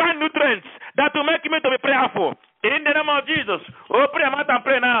 divine nutrients that will make me to be prayerful. In the name of Jesus. Oh, pray and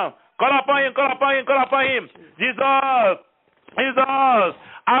pray now. Call upon him, call upon him, call upon him. Jesus. Jesus.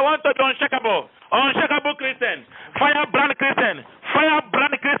 I want to be unshakable. Unshakable Christian. Firebrand Christian.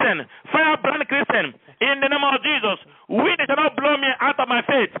 Firebrand Christian. Firebrand Christian. In the name of Jesus. Wind shall not blow me out of my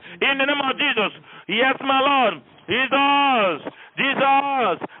faith. In the name of Jesus. Yes, my Lord. Jesus.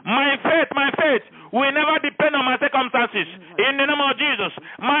 Jesus. My faith will never depend on my circumstances. In the name of Jesus.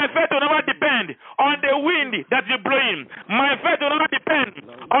 My faith will never depend on the wind that is blowing. My faith will never depend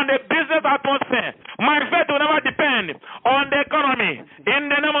on the business atmosphere. My faith will never depend on the economy. In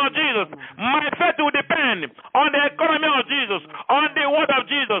the name of Jesus. My faith will depend on the economy of Jesus, on the word of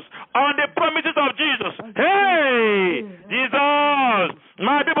Jesus, on the promises of Jesus. Hey! Jesus!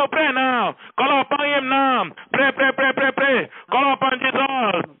 My people, pray now. Call upon him now. Pray, pray, pray, pray, pray. Call upon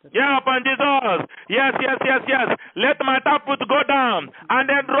Jesus. Yeah, upon Jesus. Yes, yes, yes, yes. Let my taproot go down and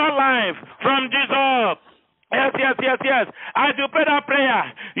then draw life from Jesus. Yes, yes, yes, yes. As you pray that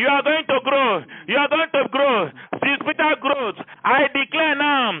prayer, you are going to grow. You are going to grow. Spiritual growth. I declare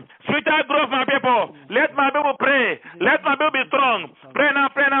now, spiritual growth, my people. Let my people pray. Let my people be strong. Pray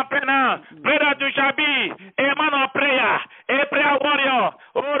now, pray now, pray now. Pray that you shall be a man of prayer, a prayer warrior.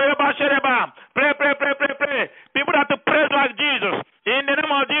 Oh, Reba Shereba. Pray, pray, pray, pray, pray. People that to pray like Jesus. In the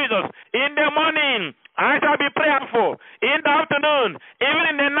name of Jesus. In the morning, I shall be prayerful. In the afternoon, even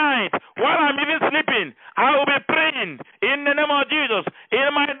in the night, while I'm even sleeping, I will be praying. In the name of Jesus. In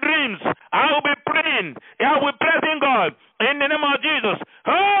my dreams, I will be praying. I will be praising God. In the name of Jesus.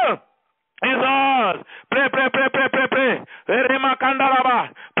 Oh! Jesus. Pray, pray, pray, pray, pray, pray. Pray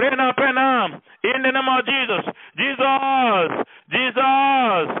now, pray now. In the name of Jesus. Jesus.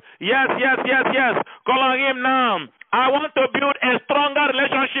 Jesus. Yes, yes, yes, yes. Call on him now. I want to build a stronger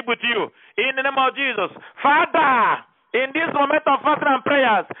relationship with you. In the name of Jesus. Father, in this moment of fasting and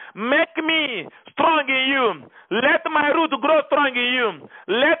prayers, make me strong in you. Let my root grow strong in you.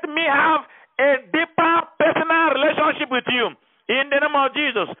 Let me have a deeper personal relationship with you. In the name of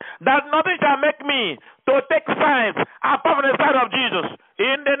Jesus. That nothing shall make me to take sides apart from the side of Jesus.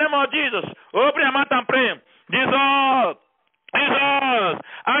 In the name of Jesus. Open your mouth and pray. Jesus. Jesus.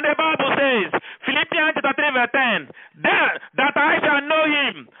 And the Bible says, Philippians chapter 3 verse 10, that I shall know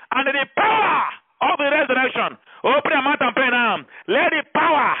him and the power of the resurrection. Open your mouth and pray now. Let the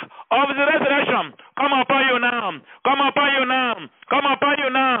power of the resurrection come upon you now. Come upon you now. Come upon you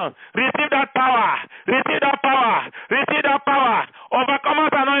now. now. Receive that power. Receive that power. Receive that power.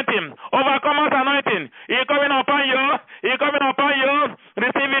 Overcomer's anointing. Overcomer's anointing. It's coming upon you. It's coming upon you.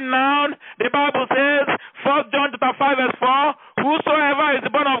 Receive it now. The Bible says, 1 John chapter 5 verse 4, whosoever is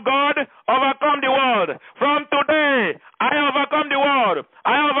born of God overcome the world. From today, I overcome the world.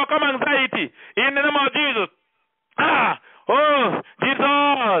 I overcome anxiety. In the name of Jesus.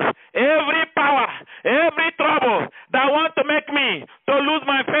 Jesus, every power, every trouble that wants to make me to lose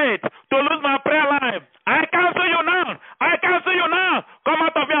my faith, to lose my prayer life, I cancel you now. I cancel you now. Come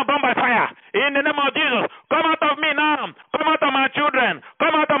out of me and burn by fire. In the name of Jesus, come out of me now. Come out of my children.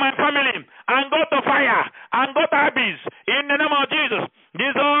 Come out of my family and go to fire and go to abyss. In the name of Jesus.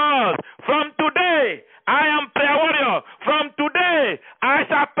 Jesus, from today, I am prayer warrior. From today, I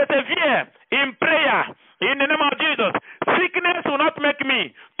shall persevere in prayer. In the name of Jesus, sickness will not make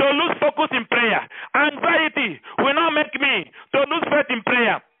me to lose focus in prayer. Anxiety will not make me to lose faith in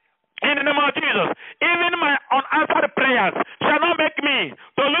prayer. In the name of Jesus, even my unanswered prayers shall not make me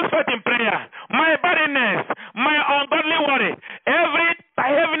to lose faith in prayer. My barrenness, my ungodly worry, every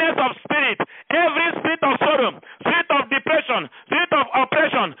heaviness of spirit, every spirit of sorrow, spirit of depression, spirit of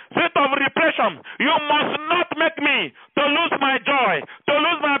oppression, spirit of repression, you must not make me to lose my joy, to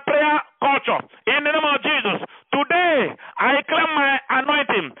lose my prayer culture. In the name of Jesus, today I claim my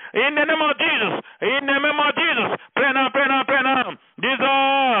anointing. In the name of Jesus, in the name of Jesus, pray now, pray now, pray now.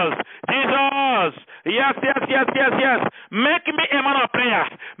 Jesus, Jesus, yes, yes, yes, yes, yes. Make me a man of prayer.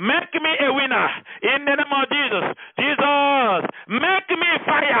 Make me a winner. In the name of Jesus, Jesus, make me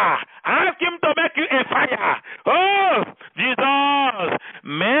fire. Ask him to make you a fire. Oh, Jesus,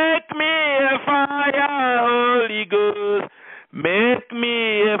 make me a fire, Holy Ghost. Make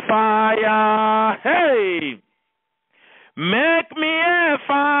me a fire. Hey, make me a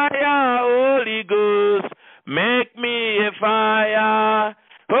fire, Holy Ghost. Make me a fire.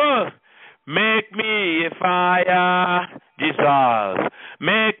 Oh, make me a fire. Jesus,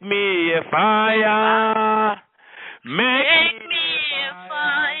 make me a fire. Make me a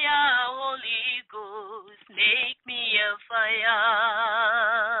fire, Holy Ghost. Make me a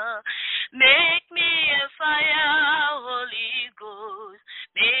fire. Make me a fire, Holy Ghost.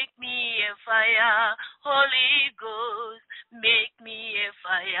 Make me a fire, Holy Ghost. Make me a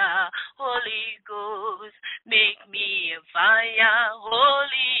fire, Holy Ghost. Make me a fire,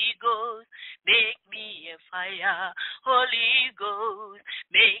 Holy Ghost. Make me a fire, Holy Ghost.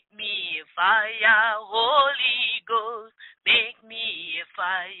 Make me a fire, Holy Ghost. Make me a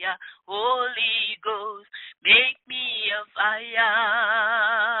fire, Holy Ghost. Make me a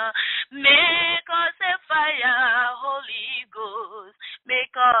fire. Make us a fire, Holy Ghost.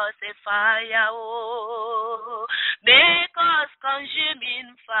 Make us a fire, oh. Make us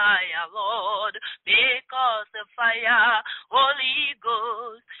consuming fire, Lord. Make us a fire, Holy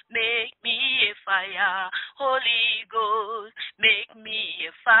Ghost. Make me a fire, Holy Ghost. Make me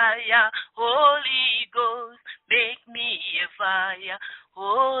a fire, Holy Ghost. Make me a fire,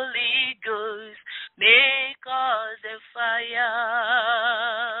 Holy Ghost. Make us a fire.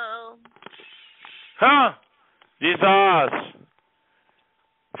 Jesus.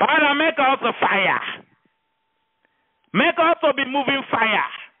 Father, make us a fire. Make us to be moving fire.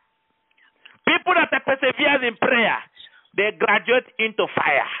 People that persevere in prayer, they graduate into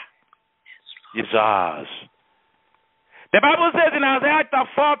fire. Jesus. The Bible says in Isaiah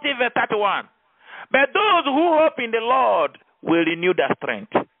 40 verse 31, but those who hope in the Lord will renew their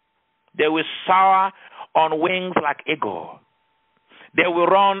strength. They will soar on wings like eagle. They will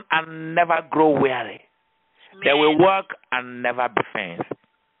run and never grow weary. They will walk and never be faint.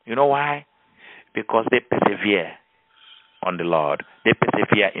 You know why? Because they persevere on the Lord. They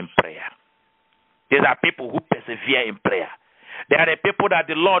persevere in prayer. These are people who persevere in prayer. They are the people that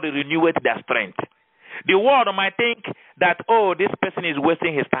the Lord reneweth their strength. The world might think that, oh, this person is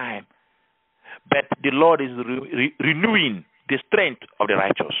wasting his time. But the Lord is renewing the strength of the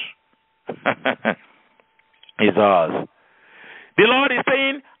righteous. Jesus. The Lord is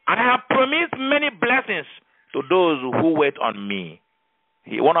saying, I have promised many blessings to those who wait on me.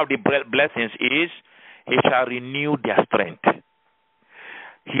 One of the blessings is, he shall renew their strength.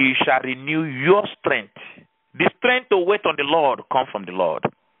 He shall renew your strength. The strength to wait on the Lord comes from the Lord.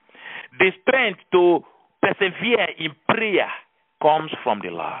 The strength to persevere in prayer comes from the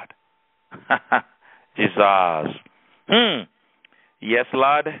Lord. Jesus. Yes,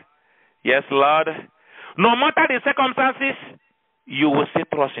 Lord. Yes, Lord. No matter the circumstances, you will say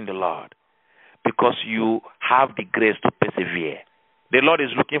trust in the Lord because you have the grace to persevere. The Lord is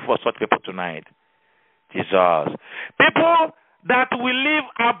looking for such people tonight. Jesus. People that will live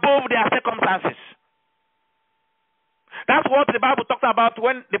above their circumstances. That's what the Bible talks about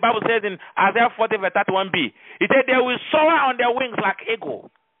when the Bible says in Isaiah 40 verse 31b. It said they will soar on their wings like eagle.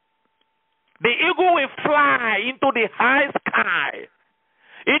 The eagle will fly into the high sky,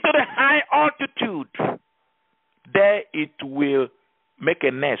 into the high altitude. There it will make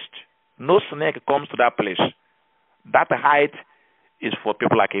a nest. No snake comes to that place. That height is for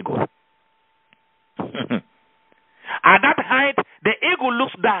people like eagle. At that height, the eagle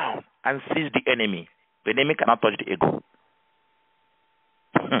looks down and sees the enemy. The enemy cannot touch the eagle.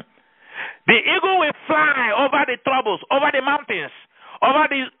 The eagle will fly over the troubles, over the mountains, over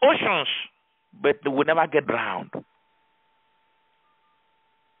the oceans, but they will never get drowned.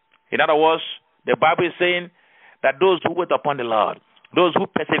 In other words, the Bible is saying that those who wait upon the Lord, those who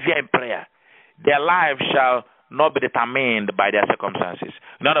persevere in prayer, their lives shall not be determined by their circumstances.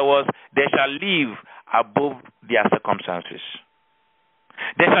 In other words, they shall live above their circumstances.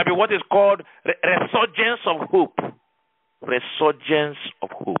 There shall be what is called resurgence of hope. Resurgence of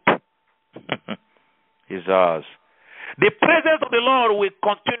hope is ours. The presence of the Lord will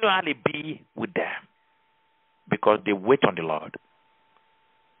continually be with them because they wait on the Lord.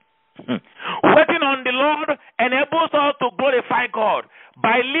 Waiting on the Lord enables us to glorify God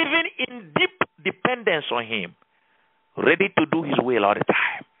by living in deep dependence on Him, ready to do His will all the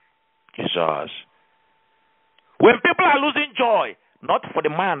time. It's ours. When people are losing joy, not for the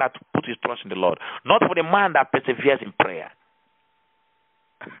man that puts his trust in the Lord, not for the man that perseveres in prayer.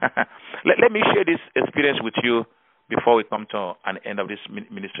 Let me share this experience with you before we come to an end of this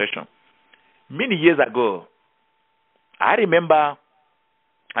ministration. Many years ago, I remember,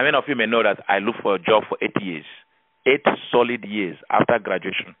 many of you may know that I looked for a job for 8 years, 8 solid years after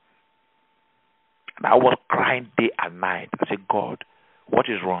graduation. And I was crying day and night. I said, God, what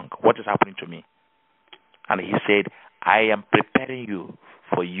is wrong? What is happening to me? And He said, I am preparing you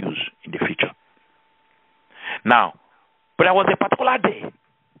for use in the future. Now, but there was a particular day.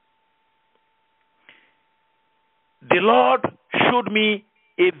 The Lord showed me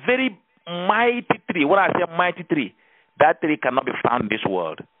a very mighty tree. When I say mighty tree, that tree cannot be found in this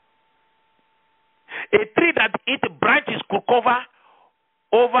world. A tree that its branches could cover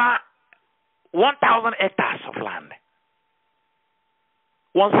over 1,000 hectares of land.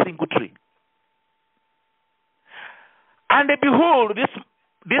 One single tree. And behold,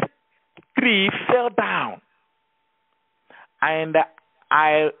 this tree fell down. And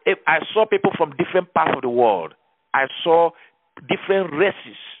I saw people from different parts of the world. I saw different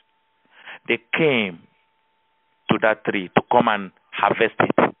races. They came to that tree to come and harvest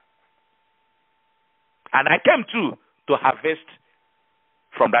it. And I came too to harvest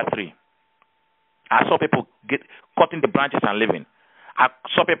from that tree. I saw people cutting the branches and leaving. I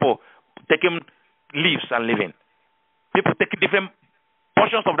saw people taking leaves and leaving. People taking different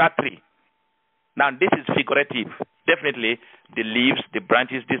portions of that tree. Now, this is figurative. Definitely, the leaves, the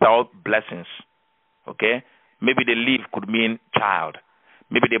branches, these are all blessings. Okay? Maybe the leaf could mean child.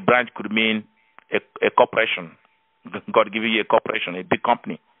 Maybe the branch could mean a corporation. God giving you a corporation, a big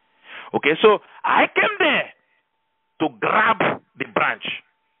company. Okay, so I came there to grab the branch,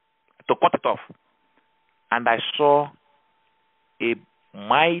 to cut it off. And I saw a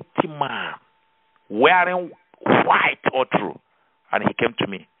mighty man wearing white all through. And he came to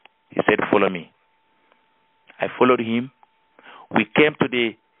me. He said, follow me. I followed him. We came to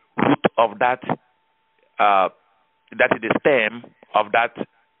the root of that is the stem of that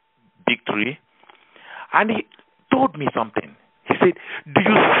big tree. And he told me something. He said, do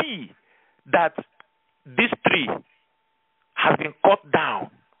you see that this tree has been cut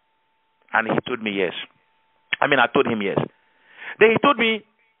down? And he told me yes. I told him yes. Then he told me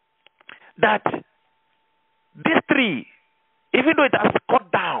that this tree, even though it has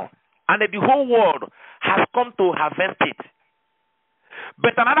cut down, and the whole world has come to harvest it,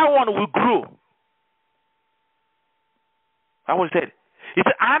 but another one will grow. That's what he said. He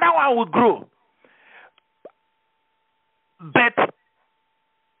said, another one will grow. But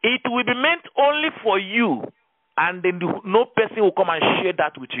it will be meant only for you, and then no person will come and share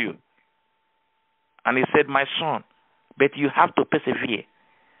that with you. And he said, my son, but you have to persevere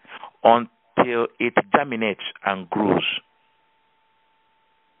until it germinates and grows.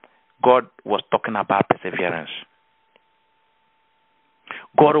 God was talking about perseverance.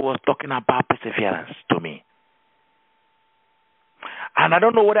 God was talking about perseverance to me. And I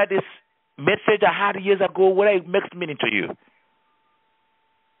don't know whether this message I had years ago, whether it makes meaning to you.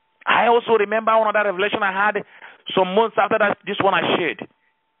 I also remember one other revelation I had some months after this one I shared.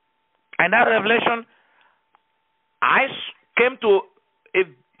 And that revelation, I came to a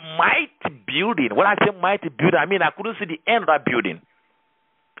mighty building. When I say mighty building, I couldn't see the end of that building.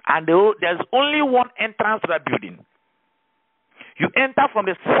 And there's only one entrance to that building. You enter from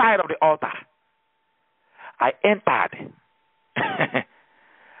the side of the altar. I entered.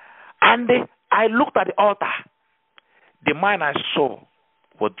 And I looked at the altar. The man I saw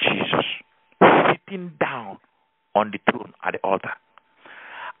was Jesus sitting down on the throne at the altar.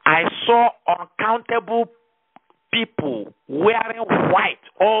 I saw uncountable people wearing white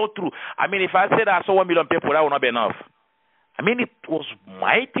all through. I mean, if I said I saw 1 million people, that would not be enough. I mean, it was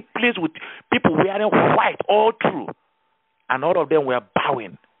mighty place with people wearing white all through. And all of them were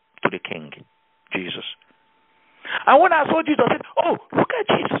bowing to the King, Jesus. And when I saw Jesus, I said, oh, look at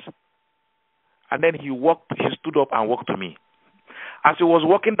Jesus. And then he stood up and walked to me. As he was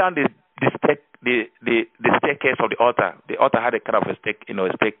walking down the staircase of the altar had a kind of a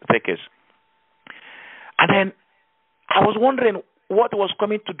staircase. And then I was wondering what he was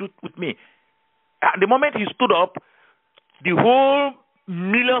coming to do with me. At the moment he stood up, the whole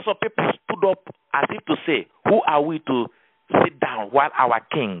millions of people stood up as if to say, who are we to sit down while our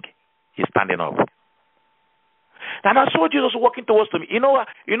King is standing up? And I saw Jesus walking towards me. You know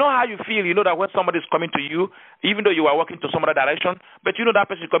how you feel. You know that when somebody is coming to you, even though you are walking to some other direction, but you know that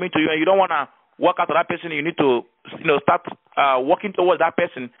person is coming to you, and you don't want to walk after that person. You need to, start walking towards that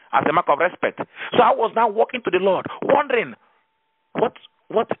person as a mark of respect. So I was now walking to the Lord, wondering, what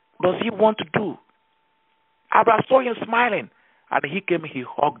does He want to do? As I saw Him smiling, and He came, He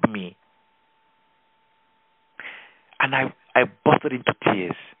hugged me, and I busted into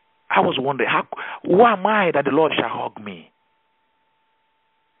tears. I was wondering, who am I that the Lord shall hug me?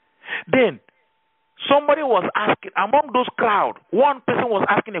 Then, somebody was asking, among those crowd, one person was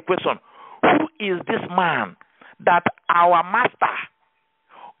asking a question, who is this man that our master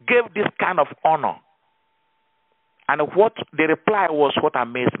gave this kind of honor? And what the reply was what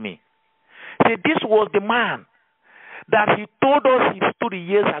amazed me. See, this was the man that he told us he stood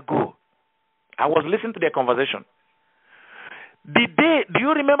years ago. I was listening to their conversation. The day, do you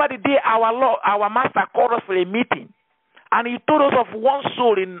remember the day our master called us for a meeting, and he told us of one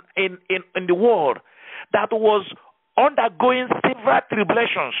soul in the world that was undergoing several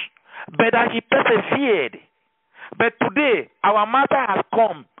tribulations, but that he persevered. But today, our master has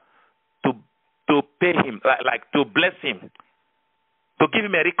come to pay him, like to bless him, to give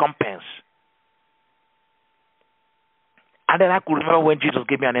him a recompense. And then I could remember when Jesus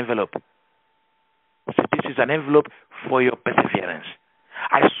gave me an envelope. So this is an envelope for your perseverance.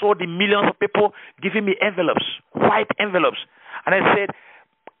 I saw the millions of people giving me envelopes, white envelopes. And I said,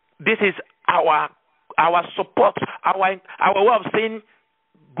 this is our support, our way of saying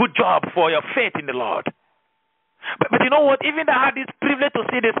good job for your faith in the Lord. But you know what? Even I had this privilege to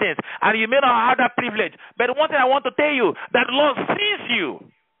see these things, and you may not have that privilege. But one thing I want to tell you, that the Lord sees you.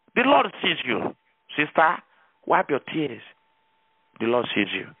 The Lord sees you. Sister, wipe your tears. The Lord sees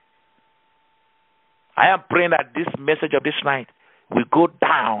you. I am praying that this message of this night will go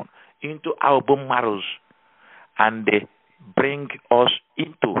down into our bone marrows and bring us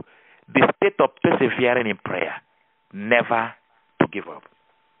into the state of persevering in prayer. Never to give up.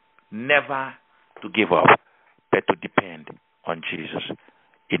 Never to give up, but to depend on Jesus.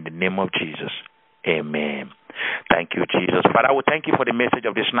 In the name of Jesus, amen. Thank you, Jesus. Father, we thank you for the message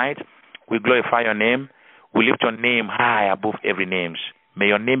of this night. We glorify your name. We lift your name high above every name. May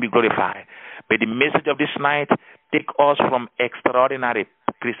your name be glorified. May the message of this night take us from extraordinary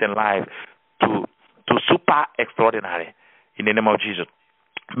Christian life to super extraordinary. In the name of Jesus.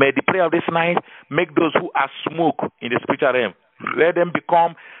 May the prayer of this night make those who are smoke in the spiritual realm, let them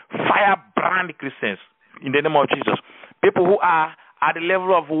become firebrand Christians. In the name of Jesus. People who are at the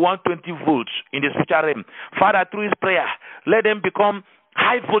level of 120 volts in the spiritual realm. Father, through his prayer, let them become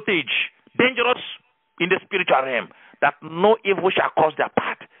high voltage, dangerous in the spiritual realm, that no evil shall cross their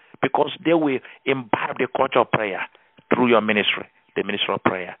path, because they will imbibe the culture of prayer through your ministry, the ministry of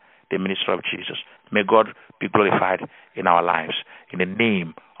prayer, the ministry of Jesus. May God be glorified in our lives. In the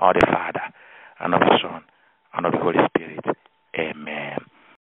name of the Father, and of the Son,